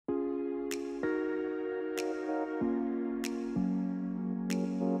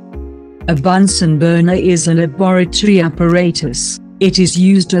A Bunsen burner is a laboratory apparatus. It is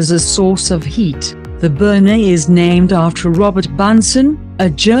used as a source of heat. The burner is named after Robert Bunsen,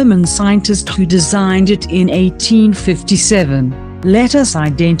 a German scientist who designed it in 1857. Let us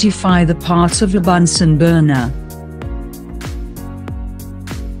identify the parts of a Bunsen burner.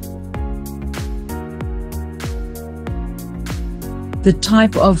 The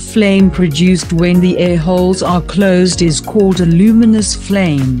type of flame produced when the air holes are closed is called a luminous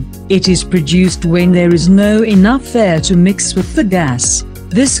flame. It is produced when there is no enough air to mix with the gas.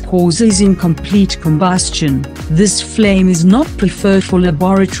 This causes incomplete combustion. This flame is not preferred for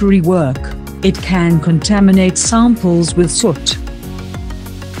laboratory work. It can contaminate samples with soot.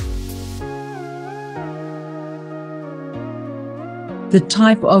 The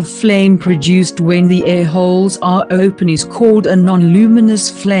type of flame produced when the air holes are open is called a non-luminous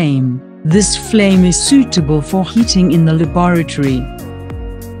flame. This flame is suitable for heating in the laboratory.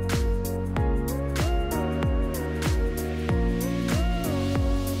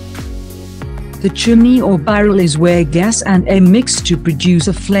 The chimney or barrel is where gas and air mix to produce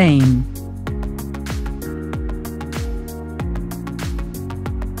a flame.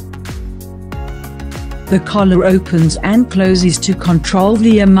 The collar opens and closes to control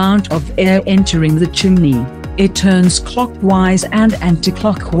the amount of air entering the chimney. It turns clockwise and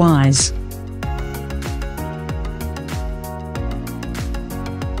anti-clockwise.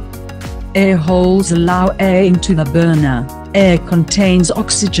 Air holes allow air into the burner. Air contains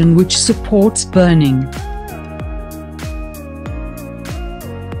oxygen which supports burning.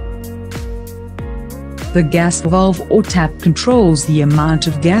 The gas valve or tap controls the amount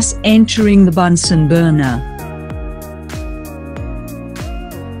of gas entering the Bunsen burner.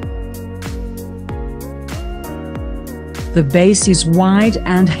 The base is wide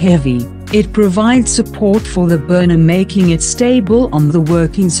and heavy. It provides support for the burner, making it stable on the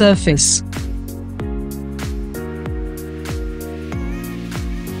working surface.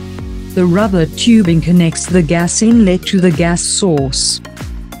 The rubber tubing connects the gas inlet to the gas source.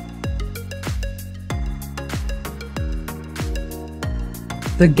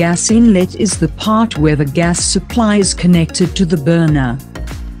 The gas inlet is the part where the gas supply is connected to the burner.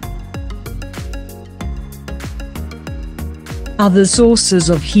 Other sources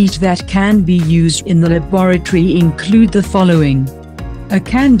of heat that can be used in the laboratory include the following: a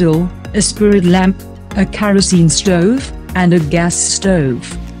candle, a spirit lamp, a kerosene stove, and a gas stove.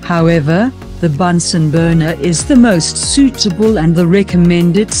 However, the Bunsen burner is the most suitable and the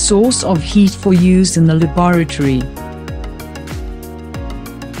recommended source of heat for use in the laboratory.